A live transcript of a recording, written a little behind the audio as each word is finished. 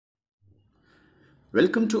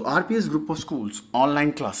Welcome to RPS Group of Schools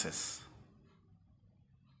online classes.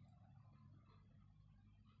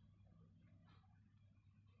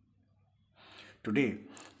 Today,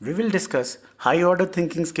 we will discuss high order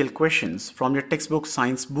thinking skill questions from your textbook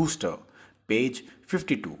Science Booster, page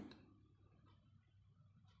 52.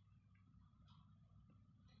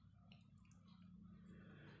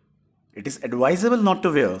 It is advisable not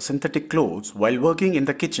to wear synthetic clothes while working in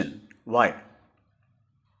the kitchen. Why?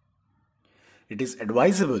 It is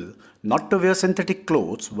advisable not to wear synthetic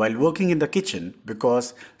clothes while working in the kitchen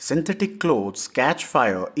because synthetic clothes catch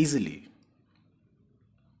fire easily.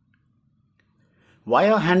 Why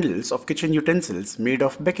are handles of kitchen utensils made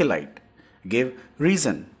of bakelite? Give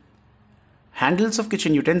reason. Handles of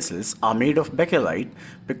kitchen utensils are made of bakelite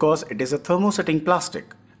because it is a thermosetting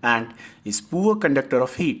plastic and is poor conductor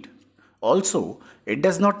of heat. Also, it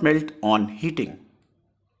does not melt on heating.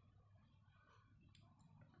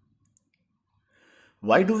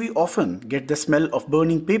 Why do we often get the smell of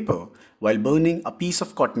burning paper while burning a piece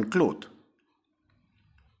of cotton cloth?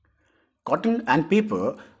 Cotton and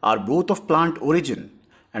paper are both of plant origin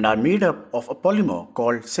and are made up of a polymer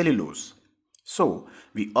called cellulose. So,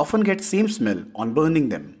 we often get same smell on burning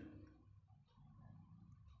them.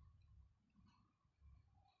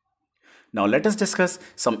 Now let us discuss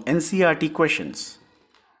some NCERT questions.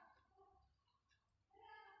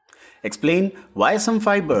 Explain why some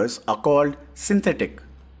fibers are called synthetic.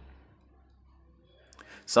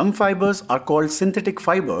 Some fibers are called synthetic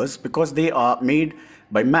fibers because they are made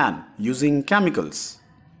by man using chemicals.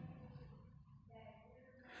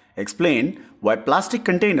 Explain why plastic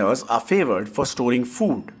containers are favored for storing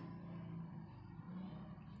food.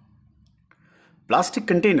 Plastic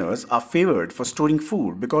containers are favored for storing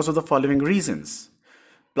food because of the following reasons.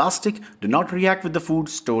 Plastic do not react with the food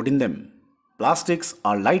stored in them. Plastics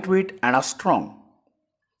are lightweight and are strong.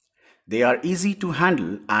 They are easy to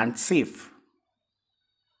handle and safe.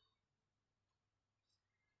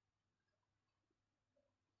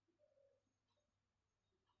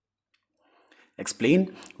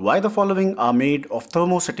 Explain why the following are made of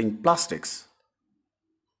thermosetting plastics.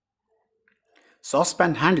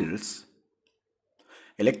 Saucepan handles,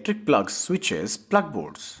 electric plugs, switches, plug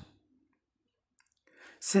boards.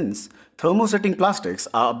 Since thermosetting plastics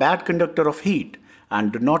are a bad conductor of heat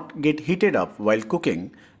and do not get heated up while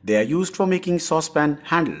cooking, they are used for making saucepan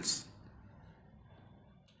handles.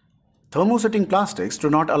 Thermosetting plastics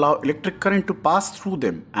do not allow electric current to pass through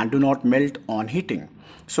them and do not melt on heating.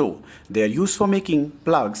 So, they are used for making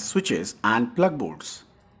plugs, switches and plug boards.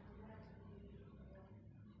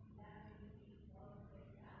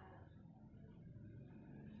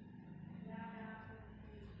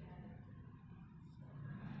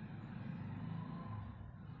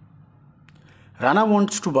 Rana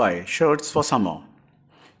wants to buy shirts for summer.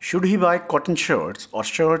 Should he buy cotton shirts or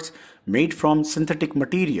shirts made from synthetic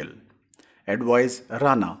material? Advise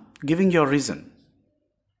Rana, giving your reason.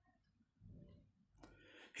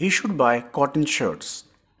 He should buy cotton shirts.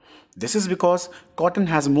 This is because cotton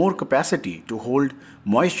has more capacity to hold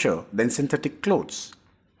moisture than synthetic clothes.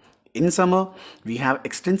 In summer, we have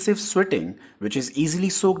extensive sweating which is easily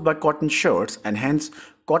soaked by cotton shirts and hence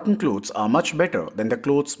cotton clothes are much better than the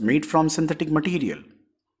clothes made from synthetic material.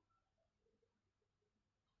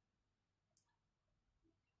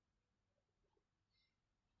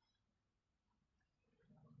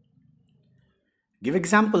 Give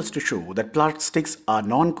examples to show that plastics are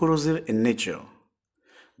non-corrosive in nature.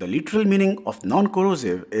 The literal meaning of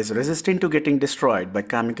non-corrosive is resistant to getting destroyed by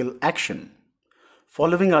chemical action.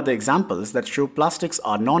 Following are the examples that show plastics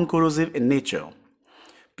are non-corrosive in nature.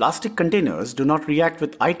 Plastic containers do not react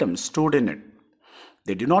with items stored in it.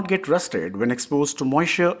 They do not get rusted when exposed to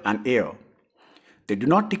moisture and air. They do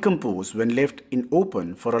not decompose when left in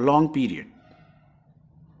open for a long period.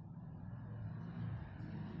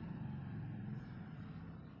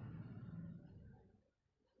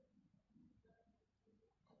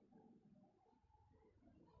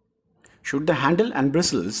 Should the handle and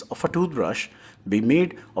bristles of a toothbrush be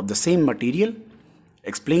made of the same material?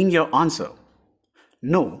 Explain your answer.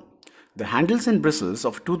 No, the handles and bristles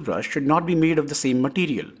of a toothbrush should not be made of the same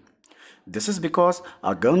material. This is because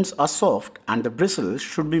our gums are soft and the bristles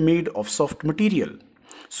should be made of soft material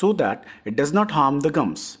so that it does not harm the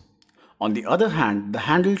gums. On the other hand, the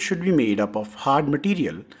handle should be made up of hard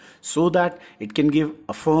material so that it can give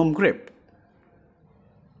a firm grip.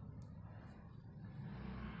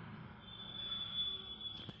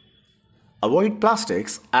 Avoid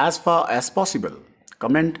plastics as far as possible.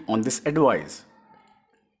 Comment on this advice.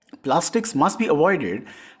 Plastics must be avoided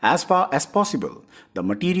as far as possible. The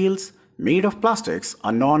materials made of plastics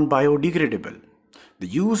are non-biodegradable. The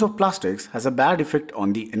use of plastics has a bad effect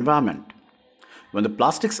on the environment. When the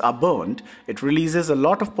plastics are burned, it releases a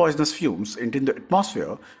lot of poisonous fumes into the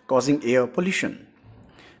atmosphere, causing air pollution.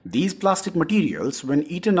 These plastic materials, when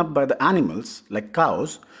eaten up by the animals, like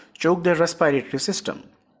cows, choke their respiratory system.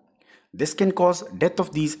 This can cause death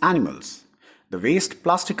of these animals. The waste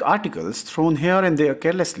plastic articles thrown here and there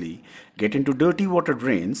carelessly get into dirty water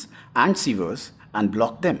drains and sewers and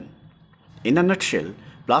block them. In a nutshell,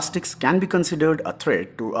 plastics can be considered a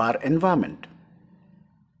threat to our environment.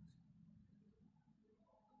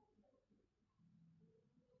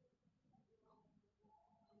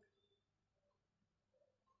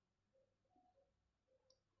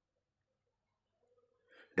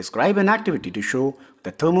 Describe an activity to show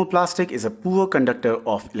that thermoplastic is a poor conductor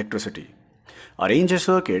of electricity. Arrange a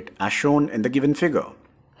circuit as shown in the given figure.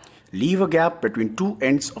 Leave a gap between two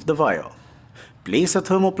ends of the wire. Place a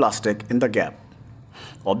thermoplastic in the gap.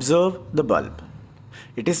 Observe the bulb.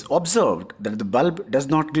 It is observed that the bulb does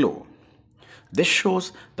not glow. This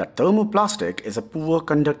shows that thermoplastic is a poor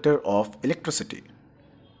conductor of electricity.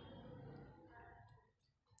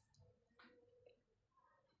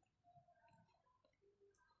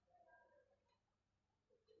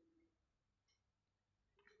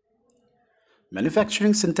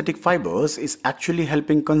 Manufacturing synthetic fibers is actually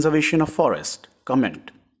helping conservation of forest.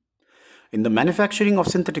 Comment. In the manufacturing of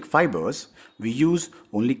synthetic fibers, we use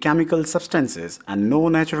only chemical substances and no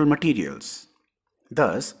natural materials.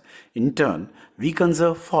 Thus, in turn, we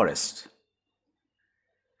conserve forests.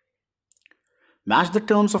 Match the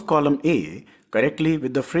terms of column A correctly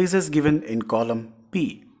with the phrases given in column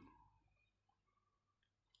B.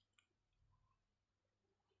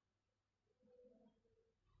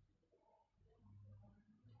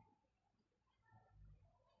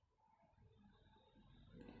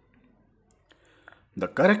 The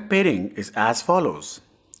correct pairing is as follows.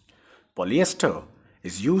 Polyester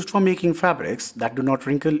is used for making fabrics that do not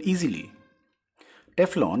wrinkle easily.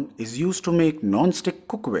 Teflon is used to make non-stick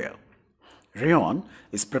cookware. Rayon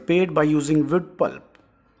is prepared by using wood pulp.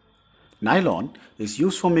 Nylon is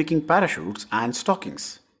used for making parachutes and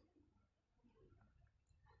stockings.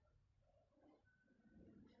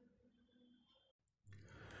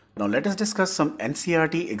 Now let us discuss some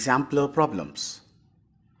NCERT exemplar problems.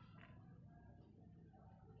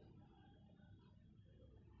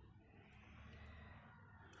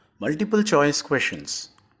 Multiple choice questions.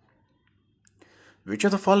 Which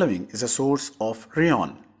of the following is a source of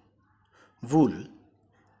rayon? Wool,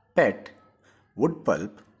 PET, wood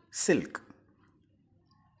pulp, silk.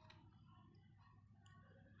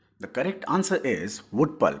 The correct answer is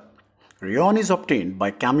wood pulp. Rayon is obtained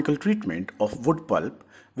by chemical treatment of wood pulp,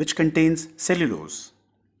 which contains cellulose.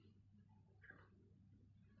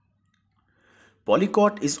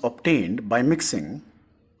 Polycot is obtained by mixing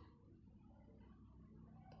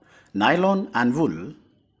nylon and wool,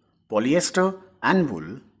 polyester and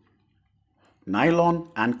wool, nylon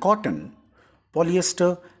and cotton,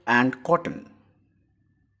 polyester and cotton.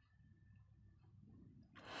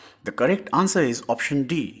 The correct answer is option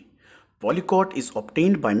D. Polycot is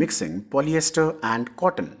obtained by mixing polyester and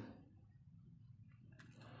cotton.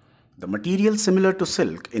 The material similar to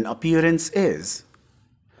silk in appearance is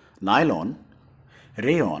nylon,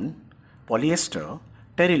 rayon, polyester,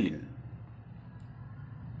 terylene.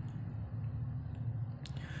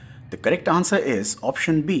 The correct answer is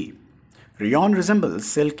option B. Rayon resembles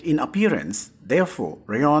silk in appearance, therefore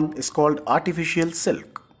rayon is called artificial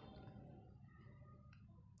silk.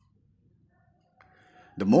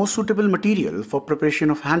 The most suitable material for preparation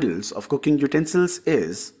of handles of cooking utensils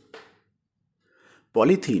is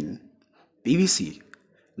polythene, PVC,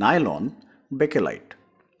 nylon, bakelite.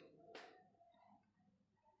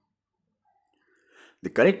 The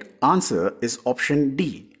correct answer is option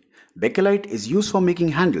D. Bakelite is used for making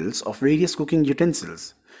handles of various cooking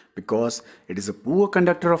utensils because it is a poor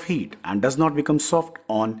conductor of heat and does not become soft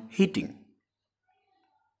on heating.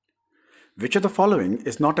 Which of the following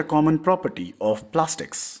is not a common property of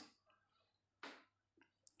plastics?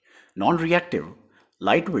 Non-reactive,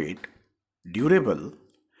 lightweight, durable,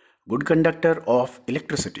 good conductor of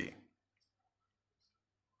electricity.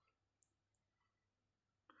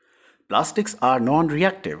 Plastics are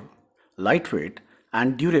non-reactive, lightweight,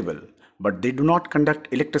 and durable, but they do not conduct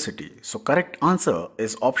electricity. So correct answer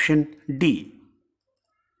is option D.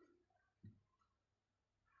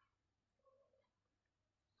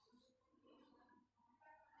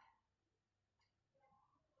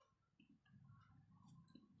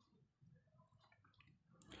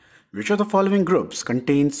 Which of the following groups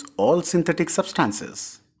contains all synthetic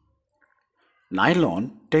substances?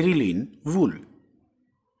 Nylon, terylene, wool.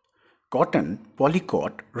 Cotton,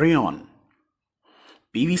 polycot, rayon.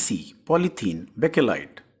 PVC, polythene,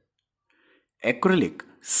 bakelite. Acrylic,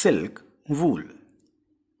 silk, wool.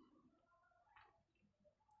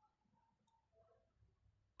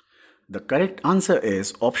 The correct answer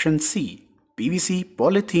is option C. PVC,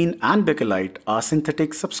 polythene and bakelite are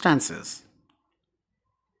synthetic substances.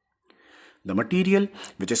 The material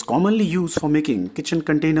which is commonly used for making kitchen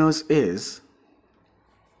containers is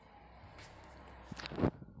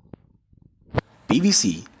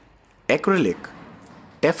PVC, acrylic,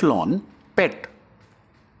 Teflon, PET.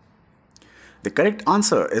 The correct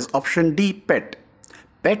answer is option D, PET.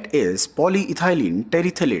 PET is polyethylene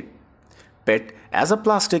terephthalate. PET as a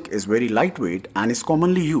plastic is very lightweight and is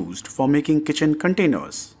commonly used for making kitchen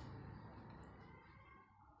containers.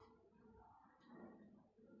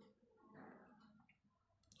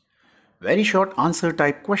 Very short answer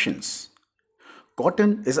type questions.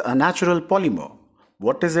 Cotton is a natural polymer.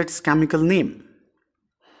 What is its chemical name?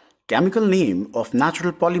 Chemical name of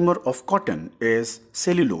natural polymer of cotton is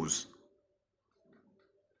cellulose.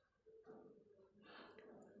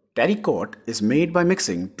 Terracotta is made by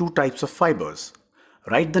mixing two types of fibers.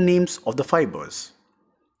 Write the names of the fibers.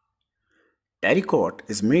 Terracotta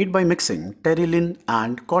is made by mixing terylene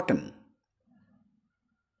and cotton.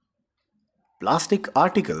 Plastic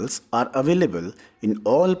articles are available in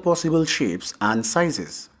all possible shapes and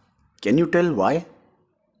sizes. Can you tell why?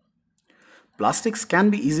 Plastics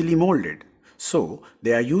can be easily molded, so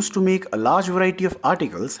they are used to make a large variety of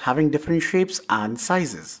articles having different shapes and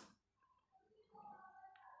sizes.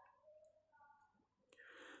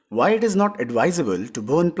 Why it is not advisable to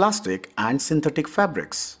burn plastic and synthetic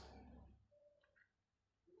fabrics?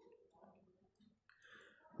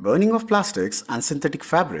 Burning of plastics and synthetic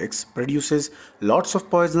fabrics produces lots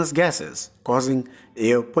of poisonous gases, causing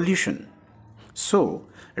air pollution. So,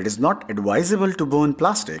 it is not advisable to burn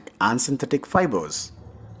plastic and synthetic fibers.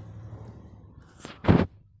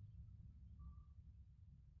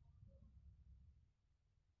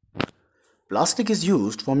 Plastic is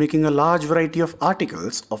used for making a large variety of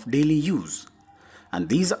articles of daily use, and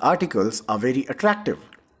these articles are very attractive.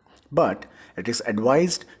 But it is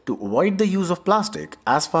advised to avoid the use of plastic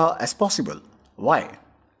as far as possible. Why?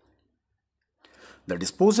 The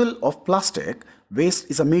disposal of plastic waste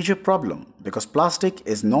is a major problem because plastic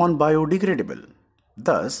is non-biodegradable.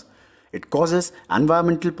 Thus, it causes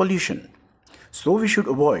environmental pollution. So we should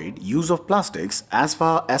avoid use of plastics as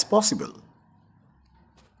far as possible.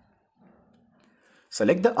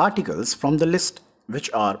 Select the articles from the list which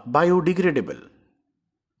are biodegradable.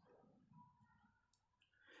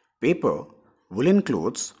 Paper, woolen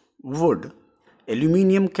clothes, wood,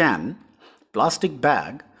 aluminium can, plastic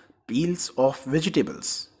bag, peels of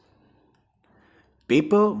vegetables.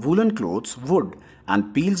 Paper, woolen clothes, wood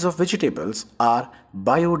and peels of vegetables are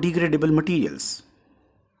biodegradable materials.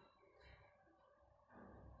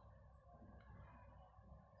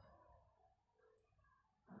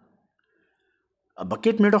 A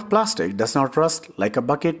bucket made of plastic does not rust like a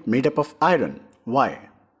bucket made up of iron.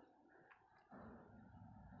 Why?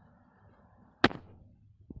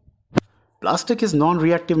 Plastic is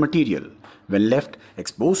non-reactive material. When left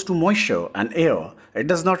exposed to moisture and air, it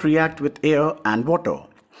does not react with air and water,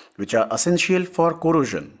 which are essential for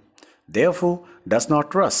corrosion. Therefore, does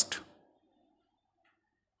not rust.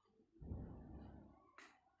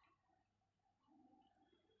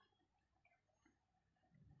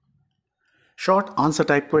 Short answer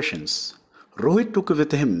type questions. Rohit took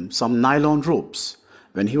with him some nylon ropes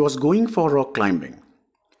when he was going for rock climbing.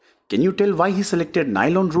 Can you tell why he selected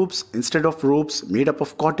nylon ropes instead of ropes made up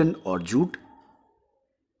of cotton or jute?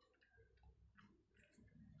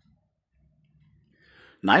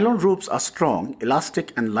 Nylon ropes are strong,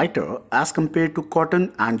 elastic and lighter as compared to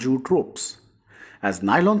cotton and jute ropes, as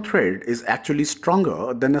nylon thread is actually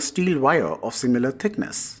stronger than a steel wire of similar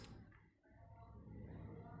thickness.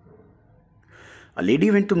 A lady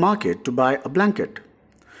went to market to buy a blanket.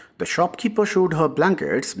 The shopkeeper showed her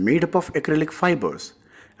blankets made up of acrylic fibers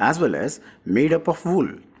as well as made up of wool.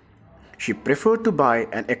 She preferred to buy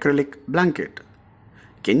an acrylic blanket.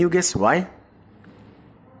 Can you guess why?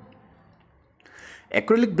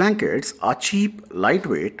 Acrylic blankets are cheap,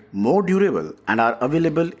 lightweight, more durable and are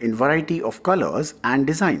available in variety of colors and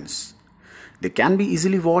designs. They can be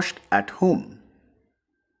easily washed at home.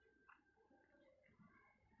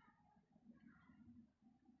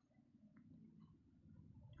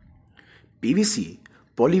 PVC,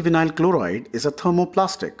 polyvinyl chloride, is a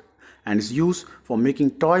thermoplastic and is used for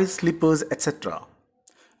making toys, slippers, etc.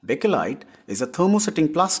 Bakelite is a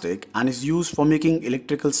thermosetting plastic and is used for making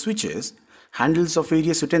electrical switches, handles of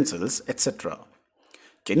various utensils, etc.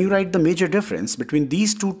 Can you write the major difference between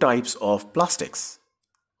these two types of plastics?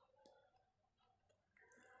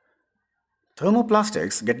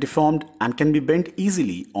 Thermoplastics get deformed and can be bent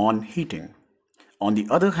easily on heating. On the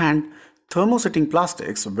other hand, thermosetting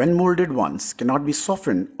plastics, when molded once, cannot be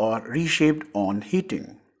softened or reshaped on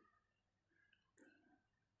heating.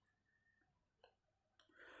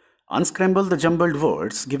 Unscramble the jumbled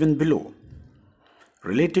words given below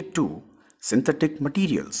related to synthetic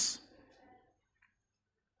materials.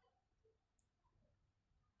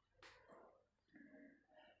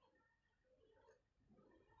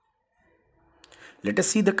 Let us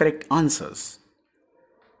see the correct answers.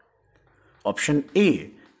 Option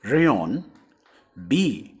A, rayon,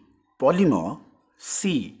 B, polymer,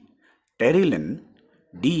 C, terylene,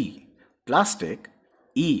 D, plastic,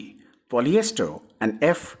 E, polyester, and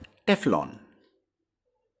F, Teflon.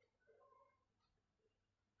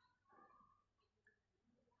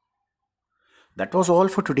 That was all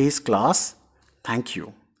for today's class. Thank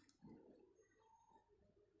you.